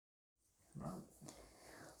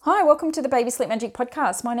Hi, welcome to the Baby Sleep Magic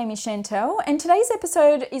podcast. My name is Chantel, and today's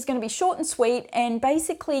episode is going to be short and sweet and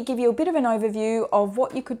basically give you a bit of an overview of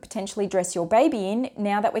what you could potentially dress your baby in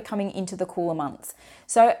now that we're coming into the cooler months.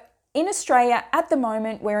 So in Australia at the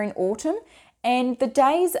moment, we're in autumn and the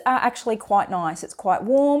days are actually quite nice. It's quite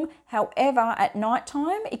warm. However, at night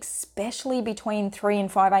time, especially between 3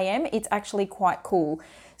 and 5 a.m., it's actually quite cool.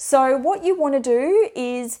 So what you want to do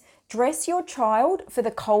is dress your child for the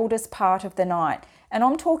coldest part of the night. And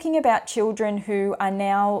I'm talking about children who are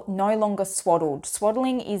now no longer swaddled.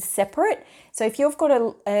 Swaddling is separate. So if you've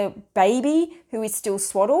got a baby who is still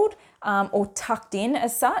swaddled or tucked in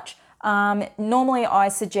as such, normally I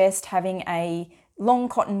suggest having a long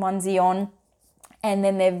cotton onesie on, and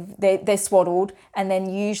then they're swaddled, and then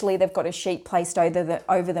usually they've got a sheet placed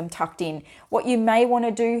over them tucked in. What you may want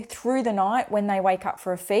to do through the night when they wake up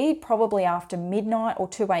for a feed, probably after midnight or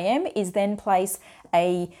 2 a.m, is then place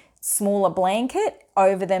a smaller blanket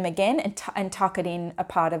over them again and tuck it in a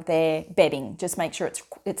part of their bedding. Just make sure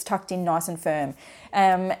it's tucked in nice and firm.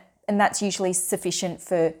 And that's usually sufficient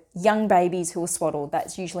for young babies who are swaddled.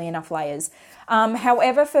 That's usually enough layers.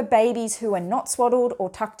 However, for babies who are not swaddled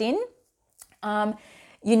or tucked in,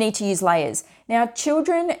 you need to use layers. Now,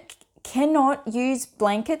 children cannot use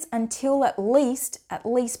blankets until at least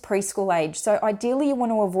preschool age. So ideally you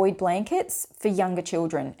want to avoid blankets for younger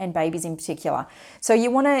children and babies in particular. So you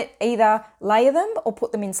want to either layer them or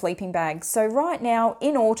put them in sleeping bags. So right now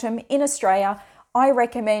in autumn in Australia, I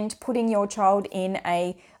recommend putting your child in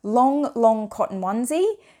a long cotton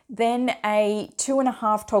onesie, then a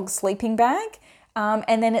 2.5 tog sleeping bag,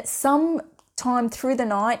 and then at some time through the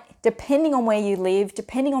night, depending on where you live,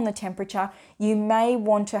 depending on the temperature, you may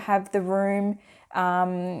want to have the room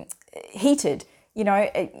heated. You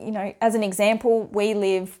know, as an example, we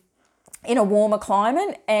live in a warmer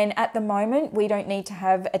climate, and at the moment we don't need to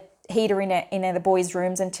have a heater in the boys'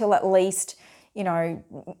 rooms until at least,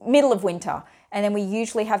 middle of winter. And then we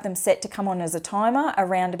usually have them set to come on as a timer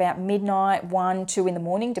around about midnight, 1, 2 in the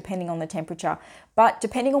morning, depending on the temperature. But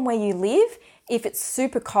depending on where you live, if it's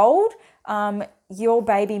super cold, your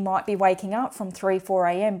baby might be waking up from 3, 4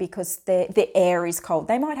 a.m. because the air is cold.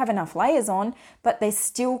 They might have enough layers on, but they're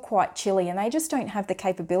still quite chilly, and they just don't have the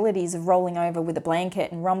capabilities of rolling over with a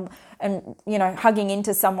blanket and hugging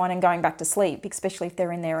into someone and going back to sleep, especially if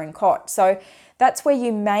they're in their own cot. So that's where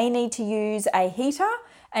you may need to use a heater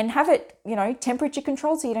and have it, temperature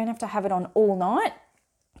controlled, so you don't have to have it on all night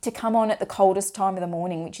to come on at the coldest time of the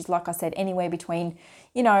morning, which is, like I said, anywhere between,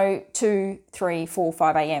 2, 3, 4,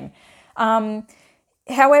 5 a.m.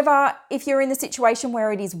 However, if you're in the situation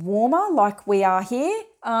where it is warmer, like we are here,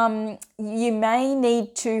 you may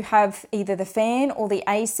need to have either the fan or the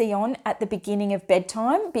AC on at the beginning of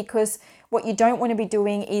bedtime, because what you don't want to be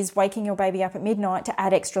doing is waking your baby up at midnight to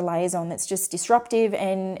add extra layers on. That's just disruptive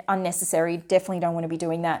and unnecessary. Definitely don't want to be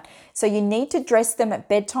doing that. So you need to dress them at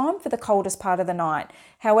bedtime for the coldest part of the night.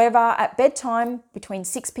 However, at bedtime, between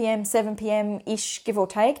 6 p.m, 7 p.m-ish, give or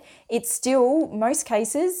take, it's still, most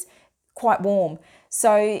cases, quite warm.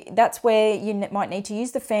 So that's where you might need to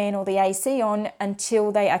use the fan or the AC on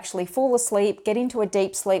until they actually fall asleep, get into a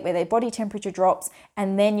deep sleep where their body temperature drops,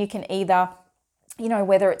 and then you can either,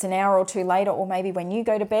 whether it's an hour or two later or maybe when you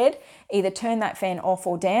go to bed, either turn that fan off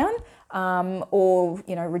or down, or,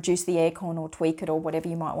 reduce the aircon or tweak it or whatever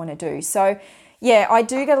you might want to do. So yeah, I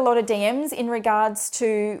do get a lot of DMs in regards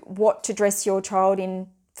to what to dress your child in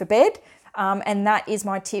for bed. And that is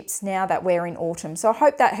my tips now that we're in autumn. So I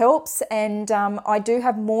hope that helps. And I do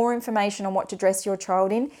have more information on what to dress your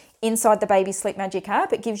child in inside the Baby Sleep Magic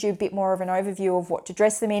app. It gives you a bit more of an overview of what to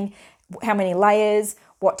dress them in, how many layers,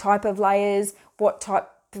 what type of layers, what type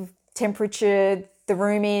of temperature the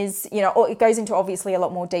room is. It goes into obviously a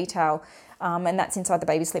lot more detail, and that's inside the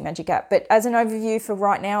Baby Sleep Magic app. But as an overview for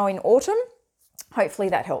right now in autumn, hopefully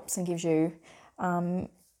that helps and gives you...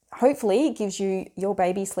 hopefully it gives you your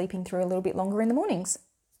baby sleeping through a little bit longer in the mornings.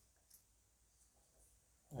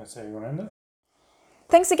 That's how you want to end it.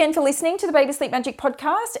 Thanks again for listening to the Baby Sleep Magic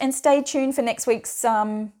podcast, and stay tuned for next week's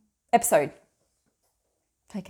episode.